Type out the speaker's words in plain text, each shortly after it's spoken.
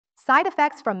Side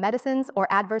effects from medicines or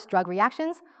adverse drug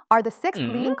reactions are the sixth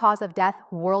leading cause of death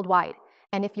worldwide.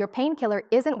 And if your painkiller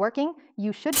isn't working,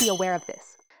 you should be aware of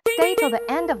this. Stay till the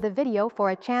end of the video for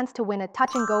a chance to win a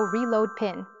touch-and-go reload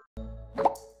pin.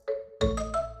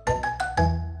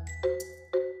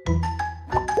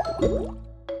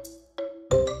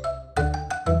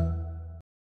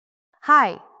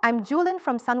 Hi, I'm Julin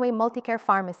from Sunway Multicare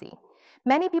Pharmacy.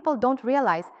 Many people don't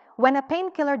realize when a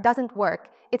painkiller doesn't work,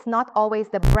 it's not always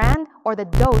the brand or the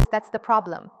dose that's the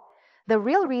problem. The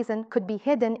real reason could be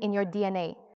hidden in your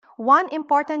DNA. One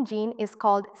important gene is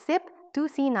called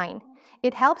CYP2C9.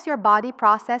 It helps your body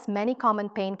process many common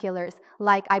painkillers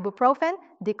like ibuprofen,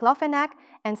 diclofenac,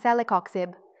 and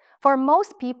celecoxib. For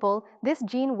most people, this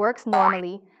gene works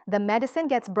normally, the medicine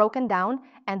gets broken down,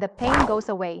 and the pain goes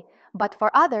away. But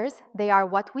for others, they are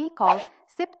what we call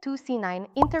CYP2C9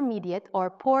 intermediate or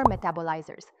poor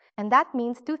metabolizers. And that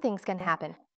means two things can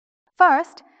happen.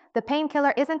 First, the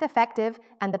painkiller isn't effective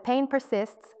and the pain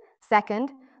persists.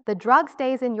 Second, the drug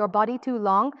stays in your body too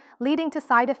long, leading to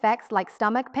side effects like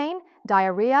stomach pain,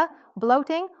 diarrhea,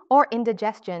 bloating, or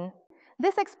indigestion.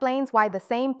 This explains why the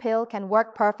same pill can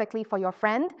work perfectly for your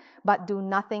friend, but do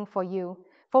nothing for you.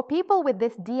 For people with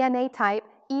this DNA type,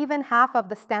 even half of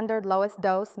the standard lowest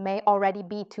dose may already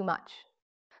be too much.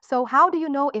 So how do you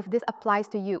know if this applies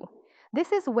to you?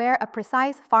 This is where a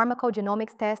precise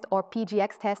pharmacogenomics test or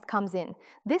PGX test comes in.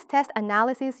 This test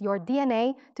analyzes your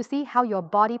DNA to see how your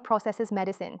body processes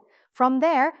medicine. From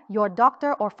there, your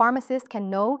doctor or pharmacist can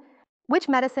know which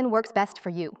medicine works best for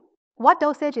you, what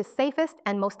dosage is safest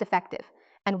and most effective,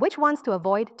 and which ones to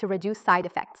avoid to reduce side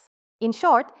effects. In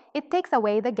short, it takes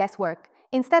away the guesswork.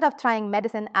 Instead of trying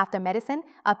medicine after medicine,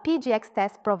 a PGX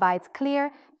test provides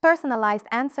clear, personalized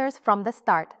answers from the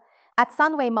start. At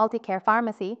Sunway Multicare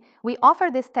Pharmacy, we offer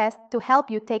this test to help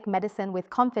you take medicine with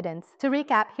confidence. To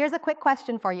recap, here's a quick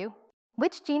question for you.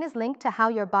 Which gene is linked to how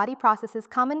your body processes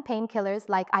common painkillers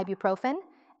like ibuprofen?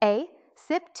 A.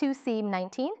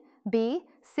 CYP2C19, B.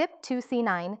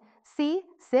 CYP2C9, C.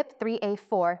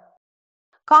 CYP3A4.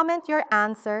 Comment your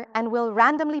answer and we'll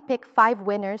randomly pick 5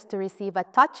 winners to receive a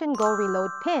touch-and-go reload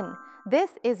pin.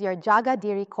 This is your Jaga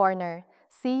Diri Corner.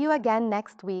 See you again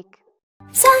next week.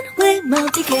 Sunway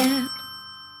Multicare.